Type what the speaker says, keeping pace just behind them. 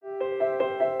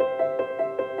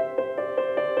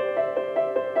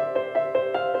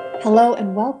Hello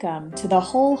and welcome to the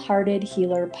Wholehearted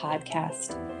Healer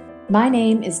podcast. My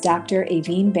name is Dr.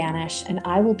 Aveen Banish and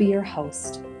I will be your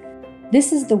host.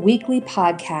 This is the weekly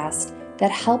podcast that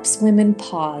helps women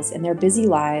pause in their busy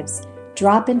lives,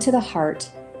 drop into the heart,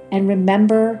 and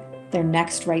remember their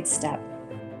next right step.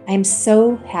 I am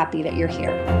so happy that you're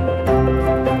here.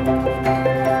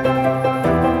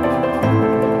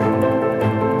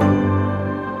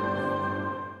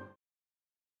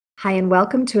 Hi, and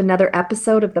welcome to another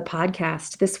episode of the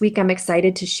podcast. This week, I'm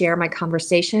excited to share my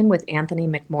conversation with Anthony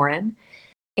McMorran.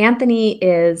 Anthony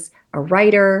is a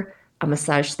writer, a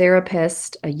massage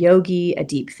therapist, a yogi, a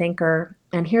deep thinker,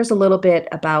 and here's a little bit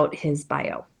about his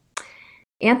bio.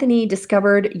 Anthony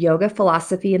discovered yoga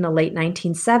philosophy in the late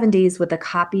 1970s with a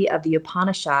copy of the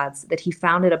Upanishads that he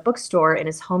found at a bookstore in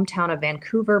his hometown of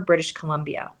Vancouver, British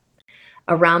Columbia.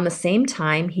 Around the same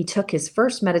time, he took his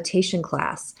first meditation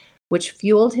class, which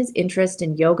fueled his interest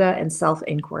in yoga and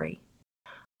self-inquiry.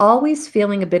 Always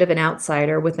feeling a bit of an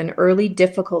outsider with an early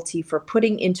difficulty for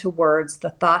putting into words the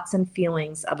thoughts and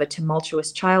feelings of a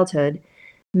tumultuous childhood,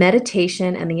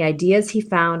 meditation and the ideas he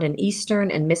found in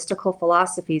Eastern and mystical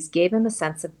philosophies gave him a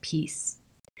sense of peace.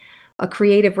 A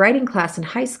creative writing class in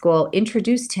high school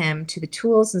introduced him to the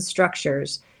tools and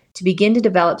structures to begin to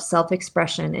develop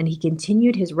self-expression, and he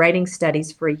continued his writing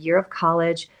studies for a year of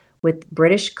college with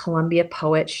British Columbia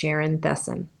poet Sharon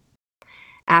Thesen.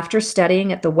 After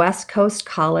studying at the West Coast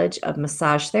College of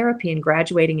Massage Therapy and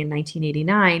graduating in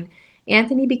 1989,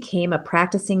 Anthony became a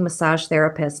practicing massage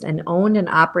therapist and owned and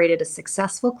operated a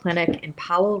successful clinic in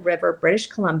Powell River, British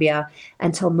Columbia,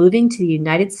 until moving to the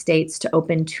United States to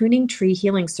open tuning tree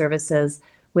healing services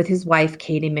with his wife,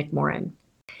 Katie McMorran.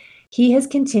 He has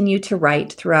continued to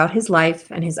write throughout his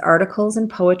life, and his articles and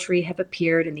poetry have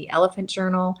appeared in the Elephant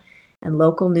Journal and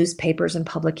local newspapers and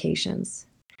publications.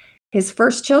 His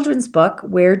first children's book,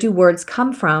 Where Do Words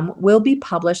Come From?, will be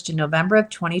published in November of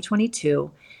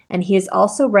 2022, and he is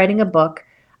also writing a book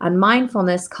on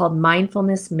mindfulness called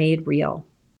Mindfulness Made Real.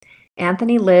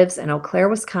 Anthony lives in Eau Claire,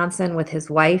 Wisconsin with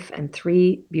his wife and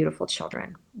 3 beautiful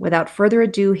children. Without further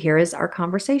ado, here is our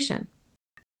conversation.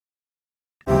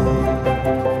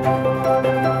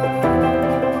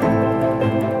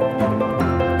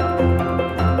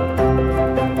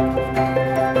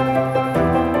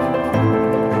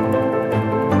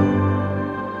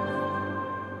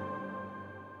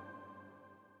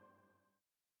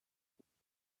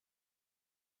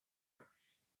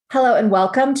 Hello and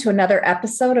welcome to another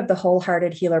episode of the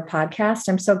Wholehearted Healer podcast.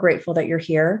 I'm so grateful that you're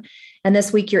here. And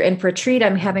this week you're in for a treat.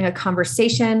 I'm having a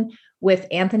conversation with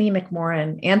Anthony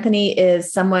McMorran. Anthony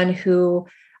is someone who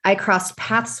I crossed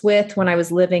paths with when I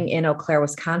was living in Eau Claire,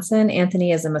 Wisconsin.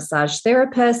 Anthony is a massage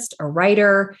therapist, a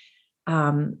writer,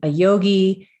 a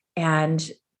yogi, and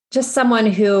just someone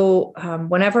who,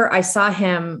 whenever I saw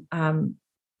him,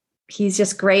 he's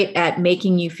just great at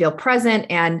making you feel present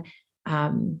and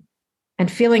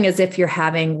feeling as if you're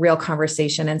having real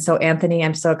conversation. And so, Anthony,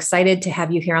 I'm so excited to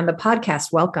have you here on the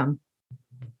podcast. Welcome.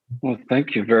 Well,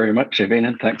 thank you very much, Aveen,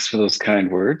 and thanks for those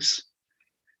kind words.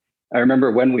 I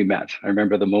remember when we met. I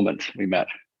remember the moment we met.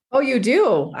 Oh, you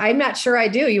do? I'm not sure I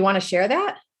do. You want to share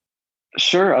that?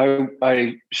 Sure.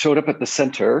 I showed up at the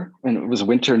center, and it was a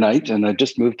winter night, and I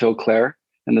just moved to Eau Claire,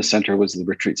 and the center was the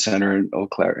retreat center in Eau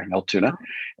Claire in Altoona.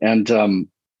 And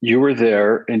you were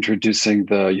there introducing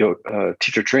the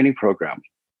teacher training program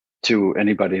to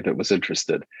anybody that was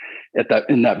interested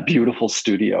in that beautiful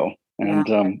studio. And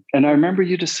and I remember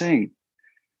you just saying,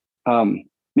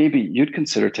 maybe you'd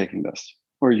consider taking this,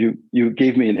 or you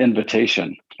gave me an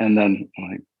invitation, and then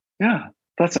I'm like, yeah,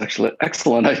 that's actually an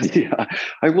excellent idea.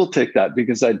 I will take that,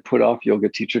 because I'd put off yoga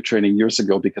teacher training years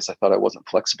ago because I thought I wasn't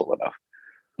flexible enough.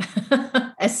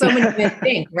 As so many men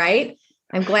think, right?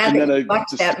 I'm glad that you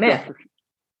watched that myth.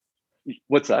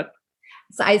 What's that?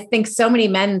 So I think so many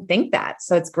men think that.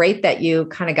 So it's great that you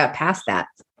kind of got past that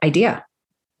idea.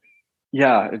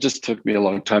 Yeah, it just took me a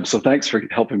long time. So thanks for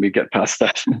helping me get past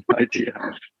that idea.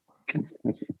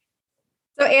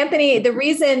 So Anthony, the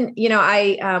reason,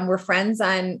 we're friends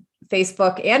on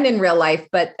Facebook and in real life,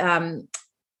 but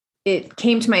it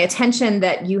came to my attention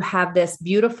that you have this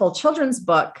beautiful children's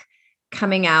book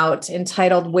coming out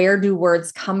entitled Where Do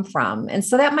Words Come From? And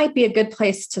so that might be a good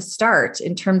place to start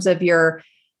in terms of your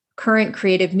current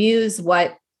creative muse,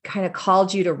 what kind of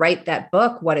called you to write that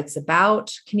book, what it's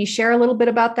about. Can you share a little bit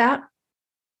about that?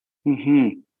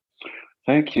 Mm-hmm.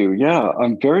 Thank you. Yeah,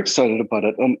 I'm very excited about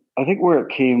it. And I think where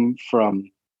it came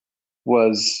from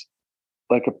was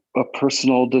like a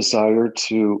personal desire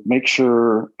to make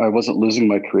sure I wasn't losing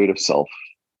my creative self,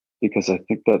 because I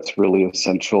think that's really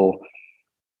essential.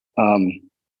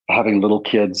 Having little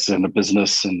kids and a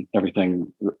business and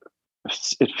everything,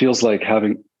 it feels like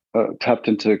having tapped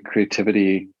into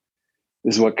creativity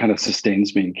is what kind of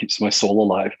sustains me and keeps my soul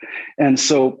alive. And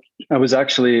so I was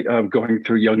actually going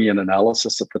through Jungian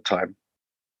analysis at the time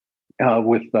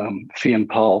with Fee and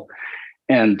Powell,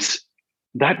 and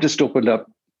that just opened up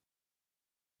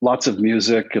lots of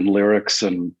music and lyrics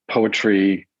and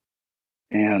poetry.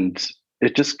 And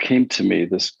it just came to me,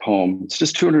 this poem. It's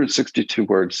just 262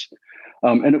 words.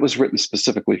 And it was written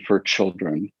specifically for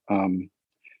children.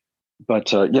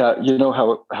 But yeah, you know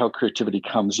how creativity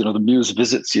comes. You know, the muse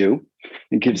visits you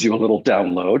and gives you a little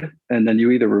download, and then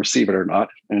you either receive it or not.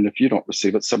 And if you don't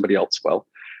receive it, somebody else will.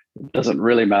 It doesn't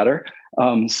really matter.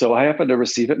 So I happened to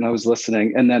receive it, and I was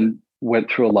listening, and then went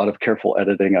through a lot of careful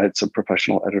editing. I had some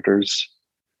professional editors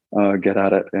get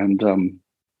at it, and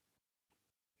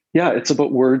yeah, it's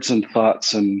about words and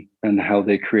thoughts and how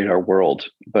they create our world.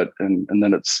 But and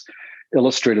then it's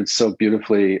illustrated so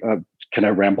beautifully. Can I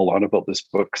ramble on about this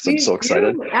book because I'm so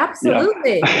excited?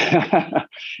 Absolutely. Yeah.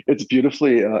 It's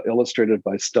beautifully illustrated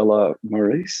by Stella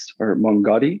Maurice or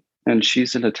Mongotti, and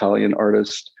she's an Italian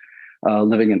artist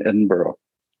living in Edinburgh.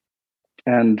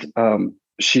 And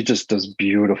she just does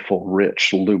beautiful,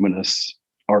 rich, luminous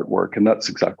artwork. And that's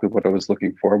exactly what I was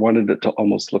looking for. I wanted it to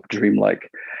almost look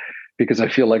dreamlike, because I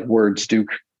feel like words do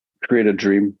create a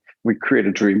dream. We create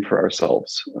a dream for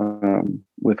ourselves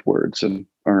with words and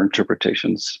our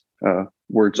interpretations.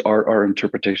 Words are our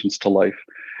interpretations to life.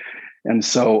 And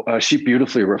so she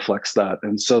beautifully reflects that.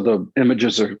 And so the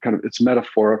images are kind of, it's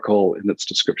metaphorical in its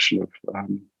description of,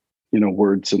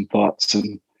 words and thoughts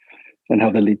and how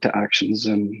they lead to actions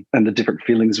and the different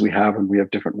feelings we have, and we have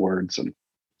different words. And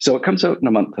so it comes out in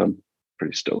a month. I'm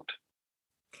pretty stoked.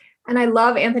 And I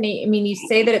love, Anthony, I mean, you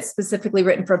say that it's specifically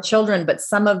written for children, but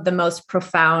some of the most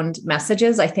profound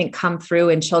messages, I think, come through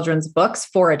in children's books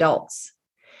for adults.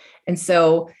 And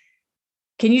so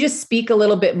can you just speak a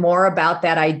little bit more about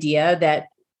that idea that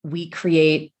we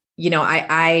create,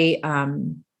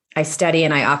 I study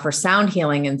and I offer sound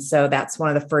healing. And so that's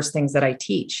one of the first things that I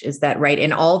teach is that, right,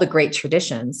 in all the great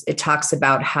traditions, it talks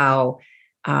about how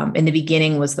in the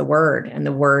beginning was the word, and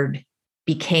the word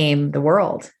became the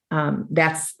world.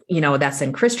 That's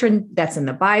in Christian, that's in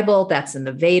the Bible, that's in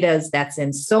the Vedas, that's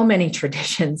in so many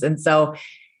traditions. And so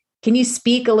can you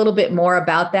speak a little bit more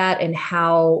about that and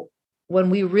how, when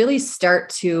we really start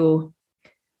to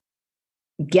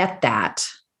get that,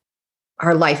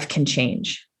 our life can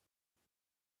change?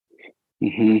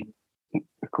 Mm-hmm.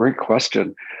 Great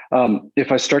question.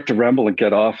 If I start to ramble and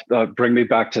get off, bring me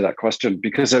back to that question,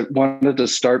 because I wanted to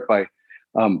start by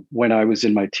when I was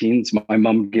in my teens, my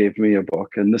mom gave me a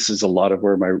book, and this is a lot of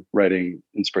where my writing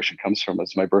inspiration comes from,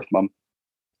 as my birth mom.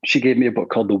 She gave me a book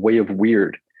called The Way of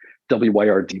Weird,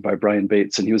 W-Y-R-D, by Brian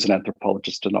Bates, and he was an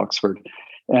anthropologist in Oxford.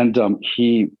 And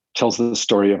he tells the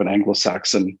story of an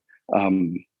Anglo-Saxon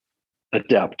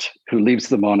adept who leaves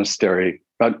the monastery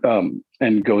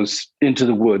and goes into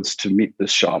the woods to meet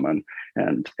this shaman.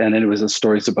 And it was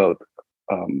stories about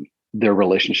their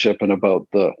relationship and about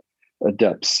the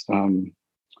adepts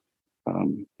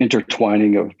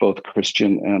intertwining of both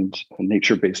Christian and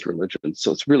nature-based religions.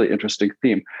 So it's a really interesting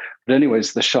theme. But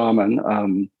anyways, the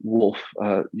shaman, Wolf,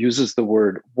 uses the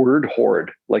word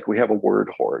hoard, like we have a word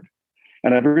hoard.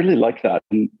 And I really like that.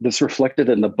 And this reflected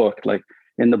in the book. Like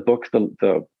in the book,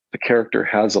 the character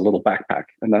has a little backpack,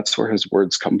 and that's where his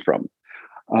words come from.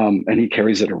 And he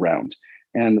carries it around.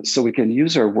 And so we can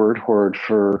use our word hoard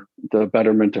for the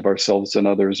betterment of ourselves and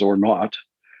others, or not.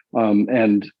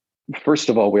 And first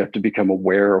of all, we have to become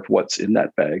aware of what's in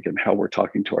that bag and how we're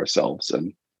talking to ourselves.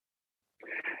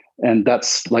 And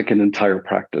that's like an entire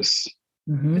practice.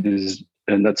 Mm-hmm.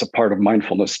 And that's a part of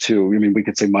mindfulness too. I mean, we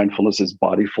could say mindfulness is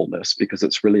bodyfulness, because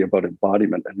it's really about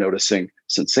embodiment and noticing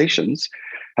sensations.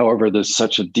 However, there's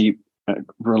such a deep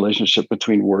relationship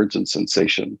between words and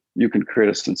sensation. You can create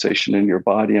a sensation in your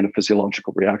body and a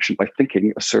physiological reaction by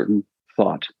thinking a certain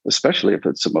thought, especially if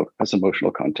it has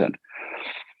emotional content.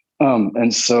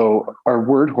 And so our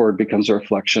word hoard becomes a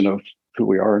reflection of who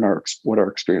we are and what our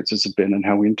experiences have been and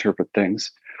how we interpret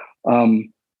things.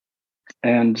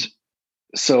 And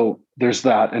so there's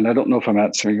that. And I don't know if I'm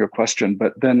answering your question,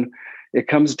 but then it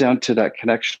comes down to that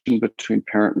connection between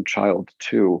parent and child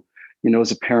too.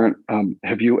 As a parent,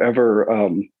 have you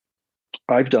ever,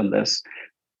 I've done this.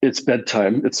 It's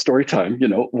bedtime. It's story time.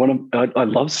 I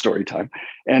love story time.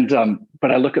 And,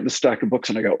 but I look at the stack of books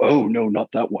and I go, oh no, not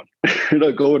that one. And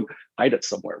I go and hide it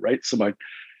somewhere. Right. So my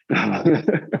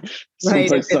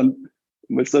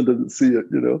son doesn't see it,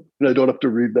 and I don't have to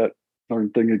read that darn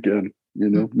thing again.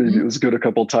 Maybe it was good a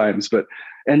couple times,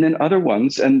 and then other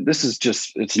ones, and this is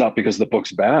just, it's not because the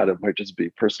book's bad. It might just be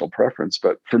personal preference.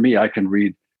 But for me, I can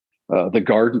read The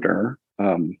Gardener.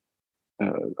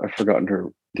 I've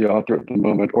forgotten the author at the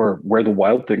moment, or Where the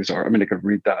Wild Things Are. I mean, I could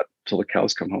read that till the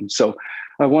cows come home. So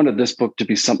I wanted this book to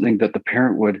be something that the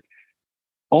parent would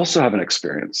also have an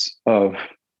experience of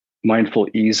mindful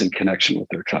ease and connection with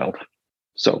their child.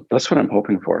 So that's what I'm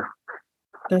hoping for.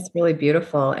 That's really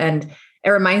beautiful. And it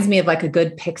reminds me of like a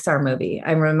good Pixar movie.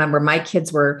 I remember my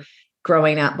kids were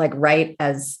growing up like right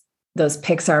as those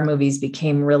Pixar movies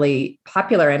became really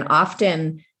popular. And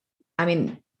often, I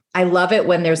mean, I love it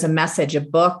when there's a message, a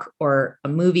book or a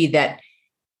movie that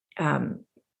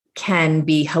can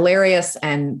be hilarious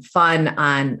and fun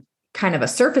on kind of a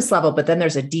surface level, but then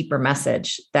there's a deeper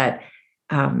message that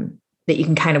that you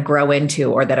can kind of grow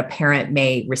into, or that a parent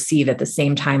may receive at the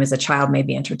same time as a child may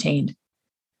be entertained.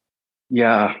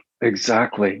 Yeah,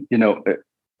 exactly.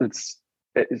 It's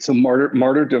a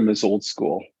martyrdom is old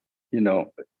school.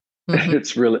 Mm-hmm.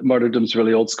 It's really, martyrdom's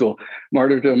really old school.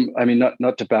 Martyrdom, I mean,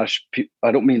 not to bash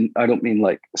I don't mean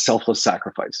like selfless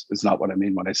sacrifice is not what I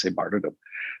mean when I say martyrdom.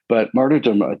 But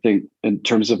martyrdom, I think, in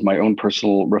terms of my own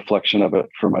personal reflection of it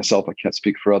for myself, I can't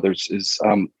speak for others, is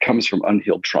comes from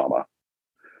unhealed trauma.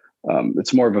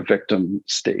 It's more of a victim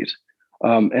state.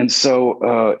 And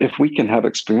so if we can have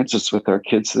experiences with our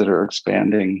kids that are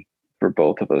expanding for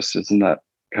both of us, isn't that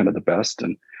kind of the best?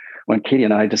 And when Katie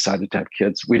and I decided to have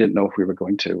kids, we didn't know if we were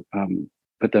going to.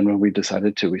 But then when we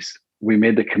decided to, we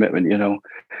made the commitment,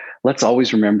 let's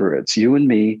always remember it's you and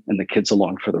me and the kids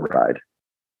along for the ride.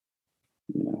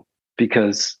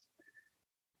 Because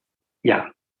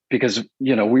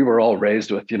we were all raised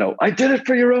with, I did it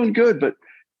for your own good, but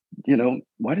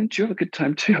why didn't you have a good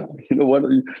time too?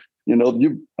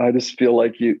 I just feel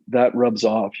like that rubs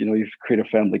off. You create a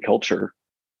family culture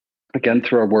again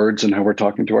through our words and how we're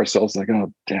talking to ourselves. Like,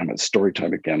 oh damn, it's story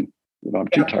time again. I'm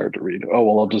too tired to read. Oh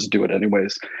well, I'll just do it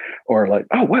anyways. Or like,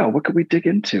 oh wow, what could we dig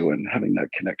into? And having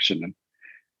that connection. And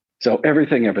so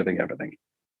everything.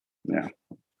 Yeah.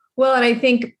 Well, and I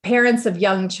think parents of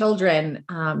young children,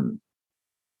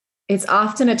 it's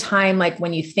often a time like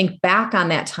when you think back on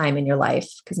that time in your life,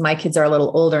 because my kids are a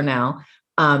little older now.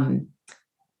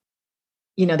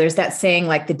 There's that saying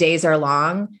like the days are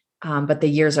long, but the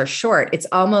years are short. It's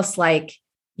almost like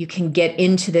you can get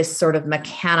into this sort of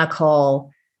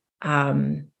mechanical,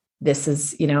 this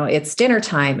is, it's dinner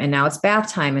time and now it's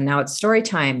bath time and now it's story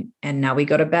time. And now we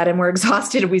go to bed and we're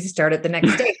exhausted and we start it the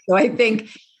next day. So I think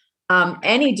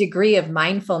any degree of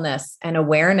mindfulness and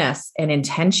awareness and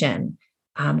intention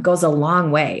goes a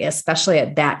long way, especially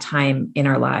at that time in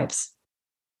our lives.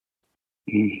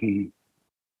 Mm-hmm.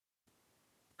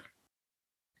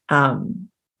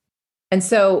 And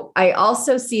so I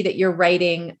also see that you're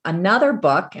writing another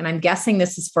book, and I'm guessing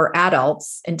this is for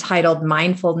adults, entitled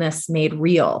Mindfulness Made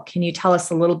Real. Can you tell us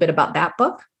a little bit about that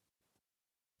book?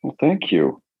 Well, thank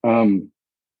you.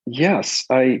 Yes,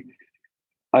 I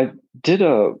did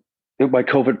my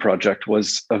COVID project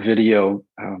was a video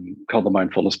called The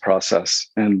Mindfulness Process.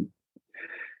 And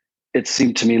it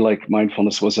seemed to me like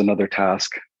mindfulness was another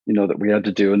task, that we had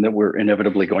to do and that we're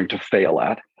inevitably going to fail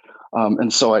at.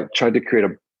 And so I tried to create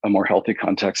a more healthy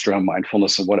context around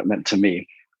mindfulness and what it meant to me.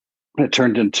 And it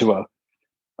turned into a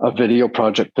video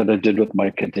project that I did with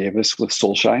Micah Davis with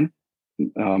Soulshine.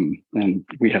 And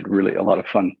we had really a lot of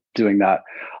fun doing that.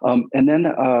 And then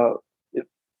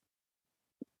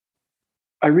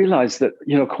I realized that,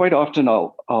 quite often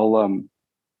I'll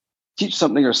teach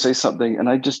something or say something. And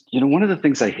I just, one of the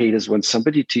things I hate is when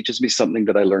somebody teaches me something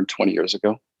that I learned 20 years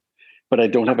ago, but I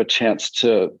don't have a chance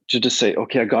to just say,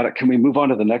 okay, I got it. Can we move on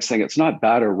to the next thing? It's not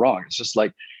bad or wrong. It's just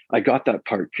like, I got that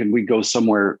part. Can we go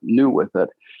somewhere new with it?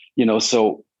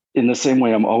 So in the same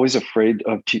way, I'm always afraid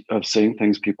of saying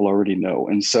things people already know.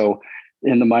 And so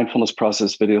in the mindfulness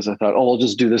process videos, I thought, I'll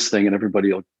just do this thing and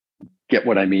everybody will get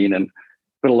what I mean.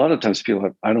 But a lot of times people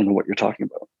have, I don't know what you're talking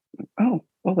about. Oh,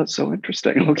 well, that's so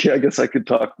interesting. Okay, I guess I could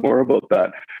talk more about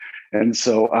that. And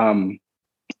so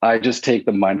I just take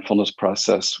the mindfulness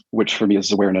process, which for me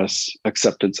is awareness,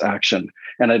 acceptance, action,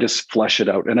 and I just flesh it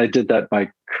out. And I did that by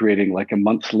creating like a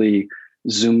monthly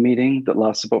Zoom meeting that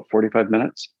lasts about 45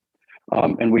 minutes.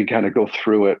 And we kind of go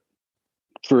through it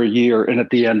for a year. And at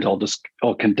the end,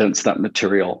 I'll condense that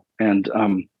material and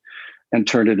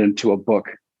turn it into a book.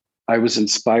 I was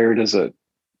inspired as a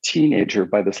teenager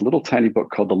by this little tiny book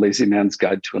called The Lazy Man's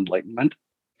Guide to Enlightenment.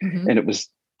 Mm-hmm. And it was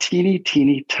teeny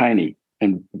tiny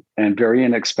and very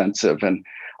inexpensive. And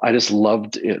I just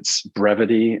loved its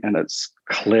brevity and its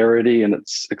clarity and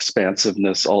its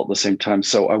expansiveness all at the same time.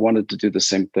 So I wanted to do the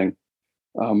same thing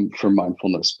for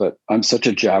mindfulness, but I'm such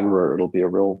a jabberer. It'll be a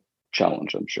real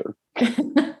challenge, I'm sure.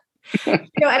 And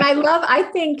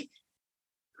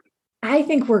I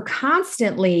think we're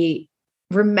constantly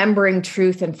remembering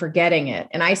truth and forgetting it.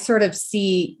 And I sort of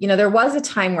see, there was a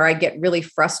time where I get really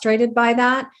frustrated by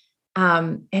that.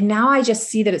 And now I just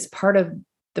see that it's part of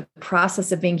the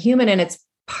process of being human, and it's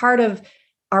part of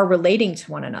our relating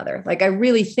to one another. Like, I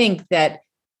really think that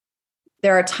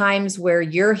there are times where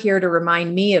you're here to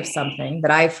remind me of something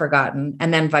that I've forgotten,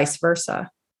 and then vice versa.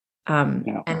 And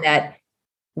that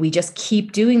we just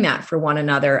keep doing that for one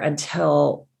another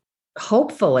until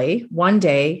hopefully one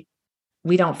day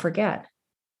we don't forget.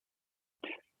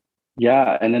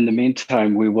 Yeah. And in the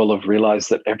meantime, we will have realized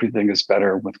that everything is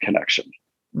better with connection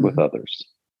with others.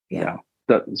 Yeah.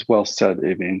 That is well said,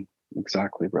 Aveen.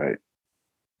 Exactly right.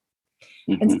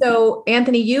 And so,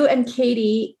 Anthony, you and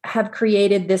Katie have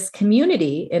created this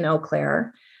community in Eau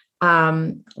Claire,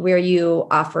 where you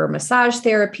offer massage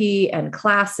therapy and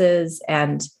classes.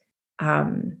 And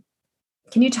can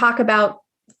you talk about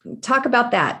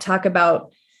that? Talk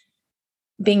about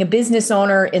being a business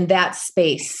owner in that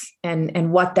space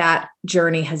and what that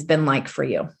journey has been like for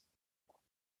you.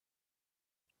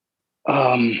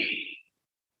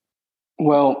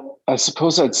 Well, I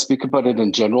suppose I'd speak about it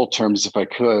in general terms if I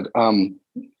could.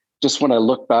 Just when I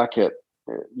look back at,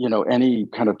 any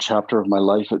kind of chapter of my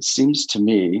life, it seems to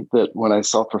me that when I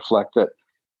self-reflect, that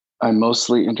I'm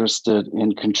mostly interested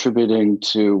in contributing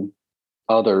to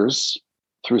others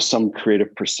through some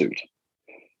creative pursuit.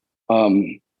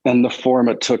 And the form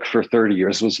it took for 30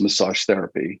 years was massage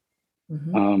therapy.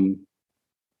 And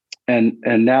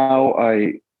now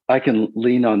I can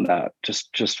lean on that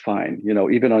just fine.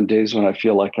 Even on days when I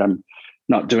feel like I'm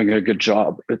not doing a good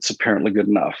job, it's apparently good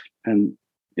enough. And,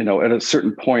 at a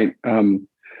certain point,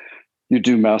 you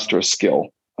do master a skill,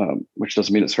 which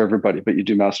doesn't mean it's for everybody, but you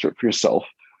do master it for yourself.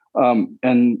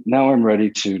 And now I'm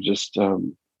ready to just,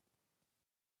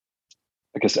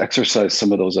 exercise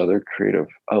some of those other creative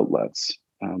outlets.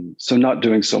 So not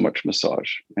doing so much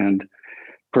massage and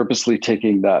purposely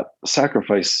taking that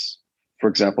sacrifice, for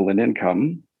example, in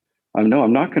income. I'm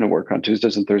not going to work on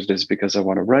Tuesdays and Thursdays because I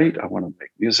want to write, I want to make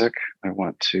music, I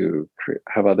want to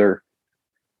have other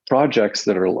projects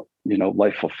that are,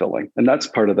 life fulfilling. And that's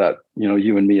part of that,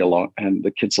 you and me along and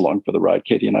the kids along for the ride.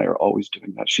 Katie and I are always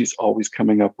doing that. She's always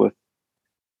coming up with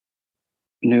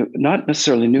not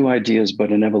necessarily new ideas,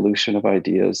 but an evolution of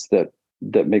ideas that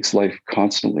makes life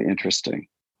constantly interesting.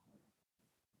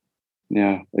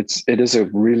 Yeah, it is a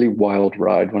really wild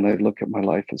ride. When I look at my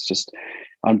life, it's just,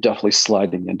 I'm definitely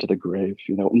sliding into the grave,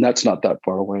 and that's not that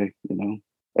far away,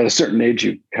 At a certain age,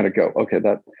 you kind of go, okay,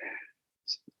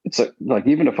 it's like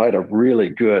even if I had a really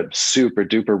good, super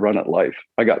duper run at life,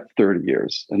 I got 30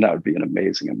 years, and that would be an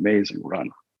amazing, amazing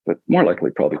run. But more likely,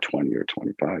 probably 20 or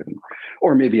 25,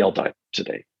 or maybe I'll die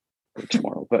today or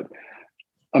tomorrow. But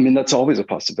I mean, that's always a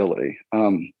possibility.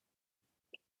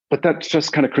 But that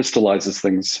just kind of crystallizes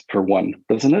things for one,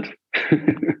 doesn't it?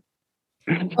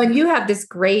 And you have this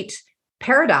great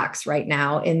paradox right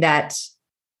now in that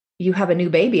you have a new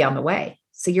baby on the way.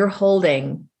 So you're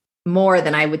holding more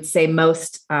than I would say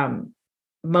most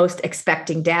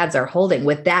expecting dads are holding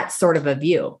with that sort of a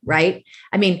view, right?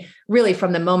 I mean, really,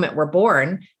 from the moment we're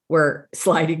born, we're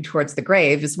sliding towards the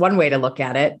grave is one way to look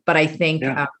at it. But I think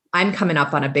I'm coming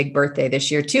up on a big birthday this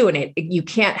year too. And you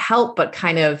can't help but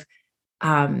kind of,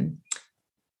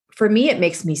 for me, it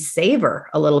makes me savor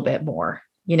a little bit more,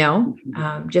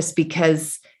 just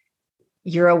because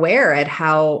you're aware at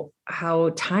how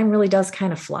time really does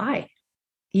kind of fly,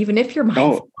 even if you're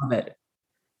mindful of it.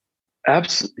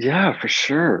 Absolutely. Yeah, for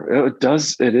sure. It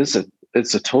does.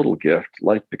 It's a total gift.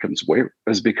 Life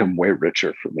has become way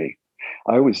richer for me.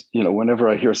 I always, whenever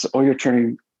I hear, you're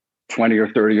turning 20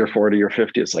 or 30 or 40 or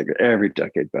 50, it's like every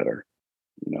decade better,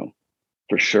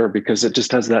 for sure. Because it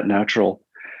just has that natural,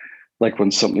 like when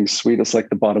something's sweet, it's like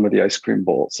the bottom of the ice cream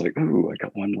bowl. It's like, ooh, I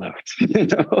got one left.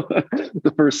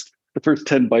 The first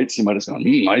 10 bites, you might have gone,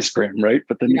 ice cream, right?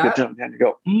 But then you get down and you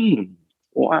go,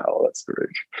 wow, that's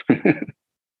great.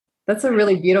 That's a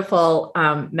really beautiful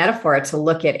metaphor to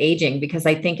look at aging, because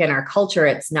I think in our culture,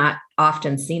 it's not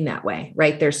often seen that way,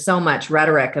 right? There's so much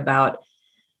rhetoric about,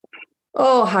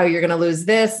 how you're going to lose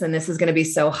this, and this is going to be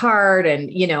so hard.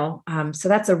 And, so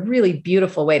that's a really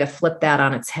beautiful way to flip that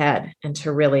on its head and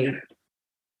to really,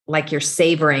 like, you're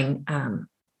savoring,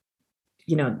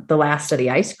 the last of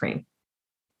the ice cream.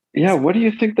 Yeah. What do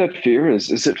you think that fear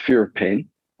is? Is it fear of pain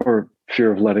or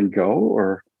fear of letting go,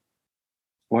 or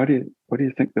what do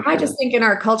you think? I just think in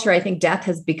our culture, I think death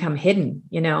has become hidden,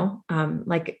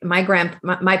 like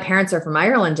my parents are from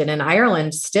Ireland, and in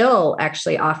Ireland still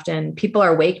actually often people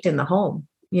are waked in the home,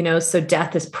 so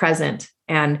death is present.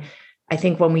 And I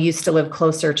think when we used to live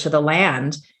closer to the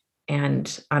land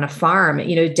and on a farm,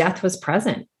 death was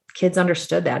present kids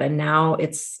understood that. And now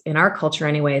it's, in our culture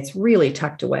anyway, it's really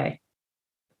tucked away.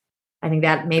 I think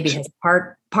that maybe has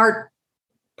part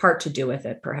to do with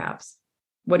it, perhaps.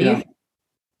 What do you think?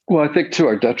 Well, I think to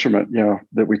our detriment,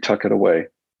 that we tuck it away.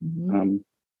 Mm-hmm.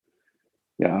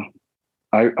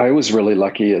 I was really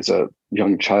lucky as a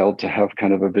young child to have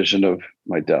kind of a vision of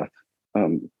my death.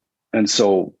 And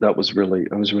so I was really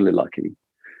lucky.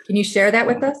 Can you share that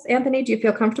with us, Anthony? Do you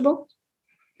feel comfortable?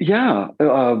 Yeah.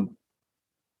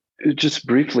 Just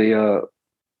briefly,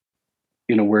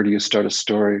 where do you start a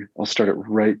story? I'll start it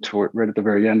right at the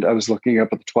very end. I was looking up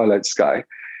at the twilight sky,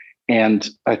 and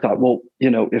I thought, well,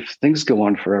 if things go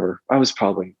on forever, I was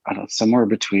probably, I don't know, somewhere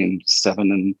between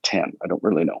 7 and 10. I don't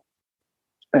really know.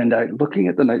 And I looking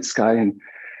at the night sky and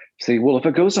say, well, if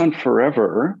it goes on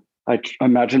forever, I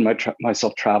imagine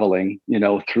myself traveling,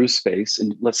 through space.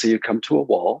 And let's say you come to a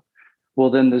wall. Well,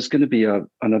 then there's going to be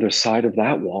another side of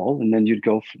that wall. And then you'd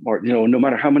go for, no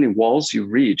matter how many walls you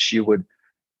reach,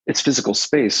 it's physical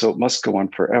space. So it must go on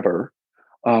forever.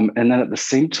 And then at the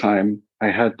same time, I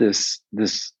had this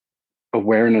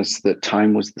awareness that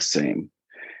time was the same.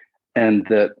 And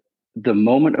that the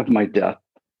moment of my death,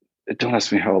 don't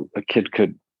ask me how a kid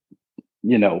could,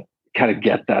 kind of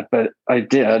get that, but I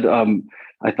did.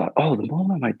 I thought, oh, the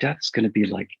moment of my death is going to be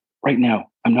like right now.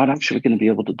 I'm not actually going to be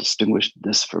able to distinguish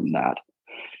this from that.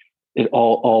 It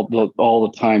all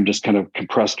the time just kind of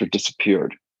compressed or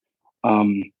disappeared.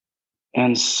 And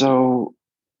so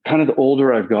kind of the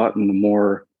older I've gotten, the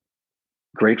more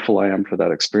grateful I am for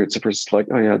that experience. At first, it's like,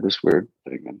 oh yeah, this weird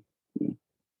thing, and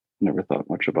never thought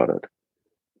much about it.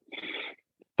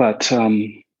 But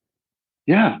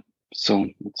so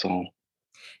it's all.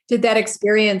 Did that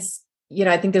experience,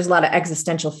 I think there's a lot of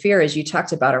existential fear, as you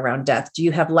talked about, around death. Do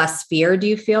you have less fear, do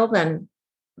you feel, than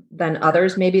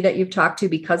others maybe that you've talked to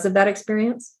because of that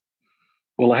experience?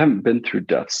 Well, I haven't been through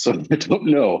death, so I don't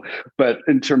know. But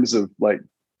in terms of like,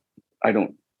 I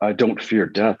don't fear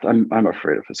death. I'm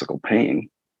afraid of physical pain.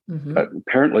 Mm-hmm.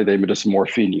 Apparently they just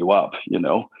morphine you up,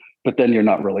 but then you're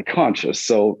not really conscious.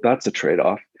 So that's a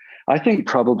trade-off. I think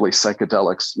probably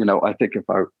psychedelics, I think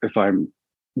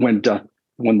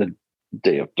when the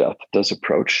day of death does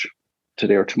approach,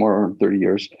 today or tomorrow or in 30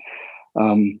 years,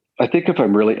 I think if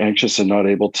I'm really anxious and not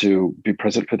able to be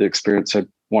present for the experience, I'd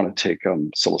want to take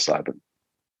psilocybin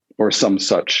or some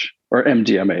such, or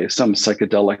MDMA, some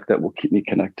psychedelic that will keep me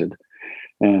connected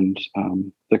and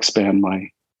expand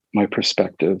my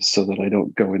perspective so that I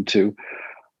don't go into,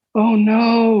 oh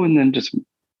no, and then just,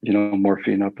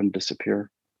 morphine up and disappear.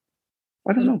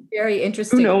 I don't know. Very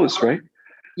interesting. Who knows, right?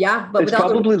 Yeah, but it's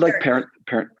probably like parent.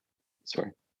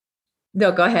 Sorry.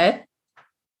 No, go ahead.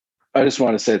 I just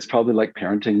want to say it's probably like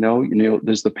parenting. No,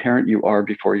 there's the parent you are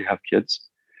before you have kids,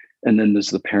 and then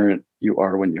there's the parent you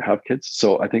are when you have kids.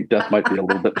 So I think death might be a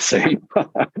little bit the same.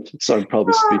 So I'm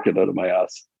probably speaking out of my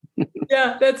ass.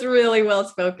 Yeah, that's really well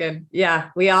spoken. Yeah,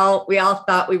 we all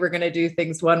thought we were going to do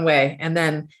things one way, and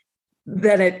then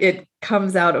it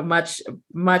comes out much,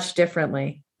 much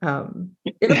differently. It'll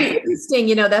be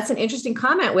interesting. That's an interesting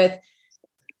comment with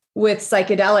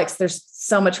psychedelics. There's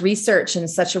so much research and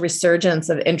such a resurgence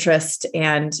of interest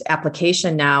and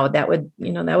application now. That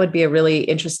would be a really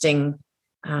interesting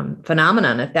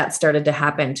phenomenon if that started to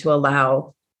happen, to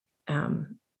allow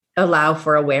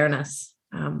for awareness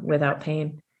without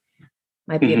pain.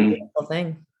 Might be a beautiful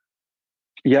thing.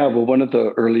 Yeah, well, one of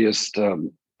the earliest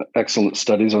excellent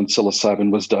studies on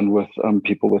psilocybin was done with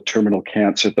people with terminal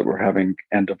cancer that were having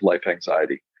end-of-life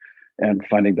anxiety, and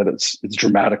finding that it's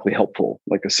dramatically helpful,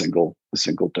 like a single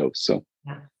dose. So,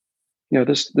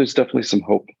 there's definitely some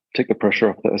hope. Take the pressure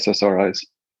off the SSRIs.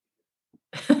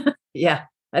 Yeah,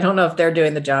 I don't know if they're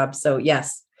doing the job. So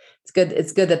yes, it's good.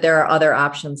 It's good that there are other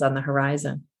options on the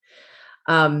horizon.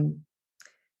 Well,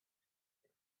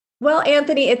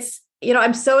 Anthony,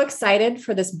 I'm so excited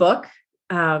for this book.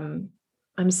 I'm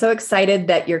so excited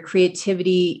that your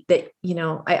creativity, that,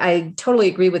 I totally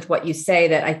agree with what you say,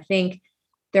 that I think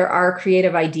there are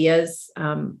creative ideas.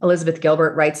 Elizabeth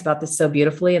Gilbert writes about this so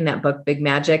beautifully in that book, Big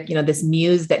Magic, this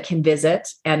muse that can visit,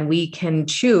 and we can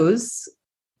choose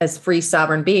as free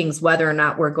sovereign beings whether or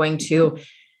not we're going to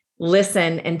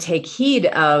listen and take heed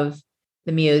of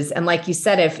the muse. And like you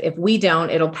said, if we don't,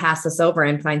 it'll pass us over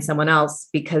and find someone else,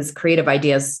 because creative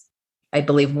ideas, I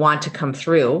believe, want to come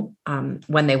through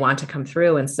when they want to come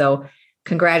through. And so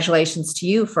congratulations to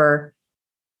you for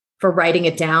writing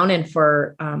it down and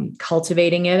for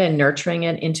cultivating it and nurturing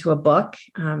it into a book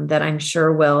that I'm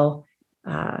sure will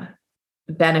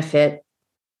benefit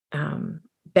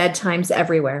bedtimes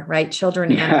everywhere, right?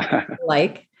 Children and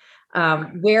alike.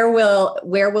 Where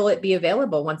will it be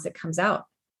available once it comes out?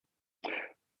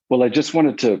 Well, I just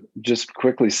wanted to just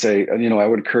quickly say, I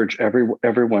would encourage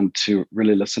everyone to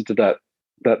really listen to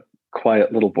that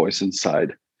quiet little voice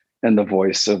inside, and the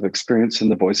voice of experience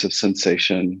and the voice of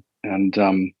sensation, and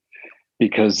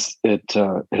because it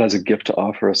has a gift to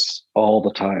offer us all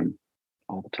the time.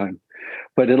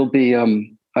 But it'll be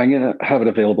I'm going to have it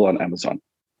available on Amazon.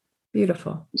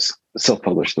 Beautiful.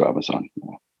 Self-published through Amazon.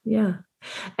 Yeah.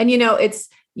 And it's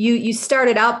you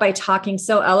started out by talking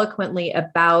so eloquently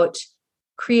about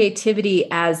creativity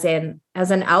as an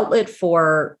outlet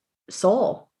for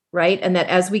soul, right? And that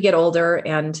as we get older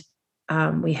and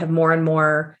we have more and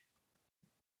more,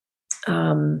 I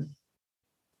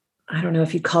don't know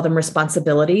if you'd call them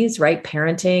responsibilities, right?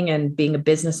 Parenting and being a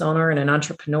business owner and an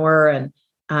entrepreneur, and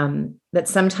that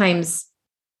sometimes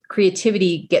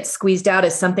creativity gets squeezed out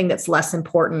as something that's less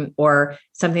important or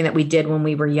something that we did when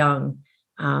we were young.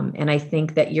 And I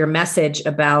think that your message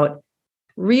about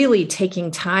really taking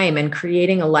time and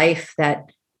creating a life that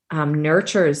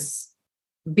nurtures,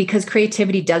 because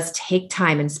creativity does take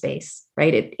time and space,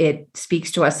 right? It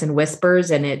speaks to us in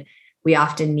whispers, and we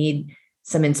often need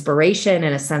some inspiration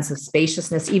and a sense of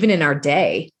spaciousness, even in our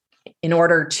day, in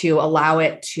order to allow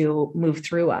it to move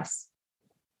through us.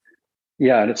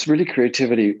 Yeah, and it's really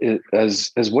creativity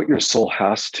as what your soul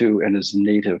has to and is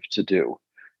native to do.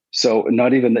 So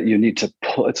not even that you need to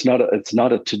pull. It's not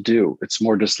a to do. It's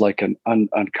more just like an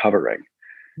uncovering.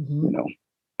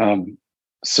 Mm-hmm.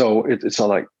 So it's all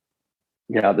like,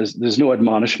 yeah. There's no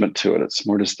admonishment to it. It's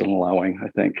more just an allowing. I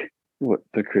think what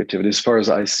the creativity, as far as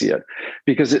I see it,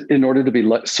 because in order to be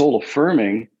soul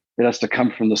affirming, it has to come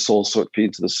from the soul, so it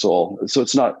feeds the soul. So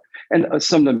it's not. And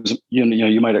sometimes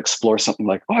you might explore something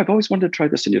like, oh, I've always wanted to try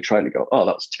this, and you try and go, oh,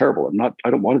 that was terrible. I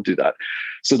don't want to do that.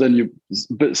 So then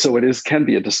so it can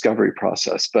be a discovery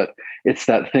process, but it's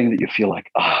that thing that you feel like,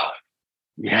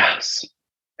 yes,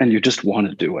 and you just want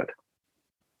to do it,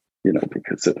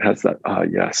 because it has that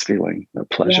yes feeling, that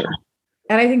pleasure. Yeah.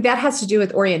 And I think that has to do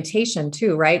with orientation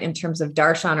too, right? In terms of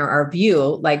darshan, or our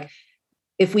view, like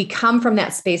if we come from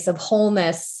that space of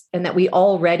wholeness and that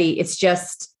it's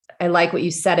just, I like what you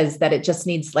said, is that it just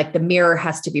needs, like, the mirror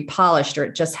has to be polished, or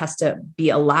it just has to be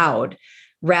allowed,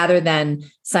 rather than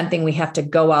something we have to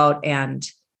go out and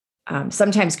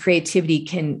sometimes creativity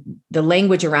the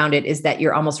language around it is that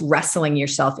you're almost wrestling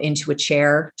yourself into a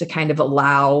chair to kind of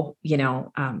allow,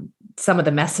 some of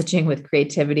the messaging with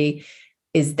creativity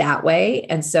is that way.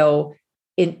 And so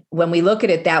when we look at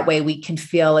it that way, we can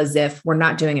feel as if we're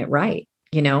not doing it right,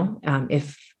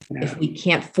 if we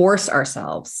can't force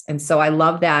ourselves. And so I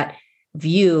love that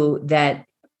view that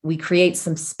we create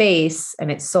some space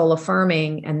and it's soul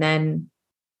affirming, and then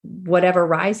whatever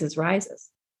rises.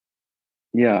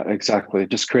 Yeah, exactly.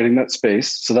 Just creating that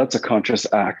space. So that's a conscious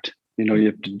act.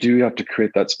 You have to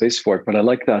create that space for it. But I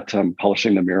like that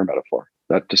polishing the mirror metaphor.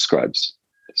 That describes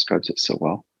it so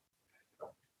well.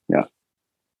 Yeah.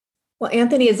 Well,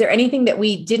 Anthony, is there anything that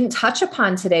we didn't touch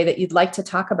upon today that you'd like to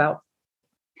talk about?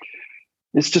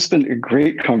 It's just been a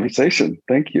great conversation.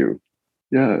 Thank you.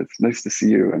 Yeah, it's nice to see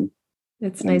you and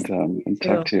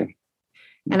talk to you.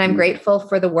 And I'm grateful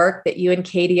for the work that you and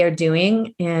Katie are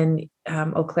doing in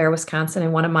Eau Claire, Wisconsin,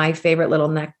 in one of my favorite little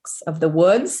necks of the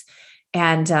woods.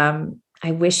 And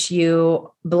I wish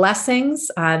you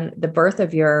blessings on the birth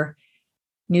of your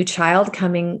new child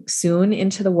coming soon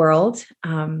into the world.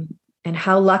 And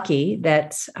how lucky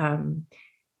that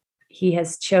he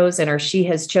has chosen, or she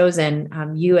has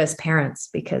chosen, you as parents,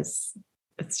 because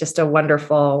it's just a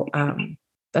wonderful,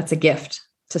 that's a gift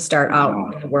to start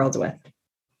out in the world with.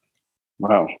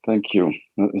 Wow. Thank you.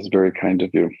 That is very kind of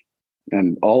you,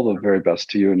 and all the very best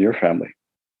to you and your family.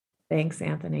 Thanks,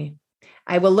 Anthony.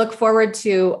 I will look forward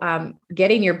to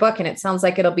getting your book, and it sounds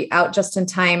like it'll be out just in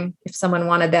time if someone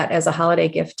wanted that as a holiday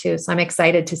gift too. So I'm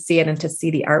excited to see it and to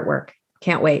see the artwork.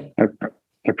 Can't wait. I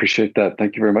appreciate that.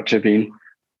 Thank you very much, Aveen.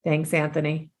 Thanks,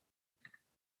 Anthony.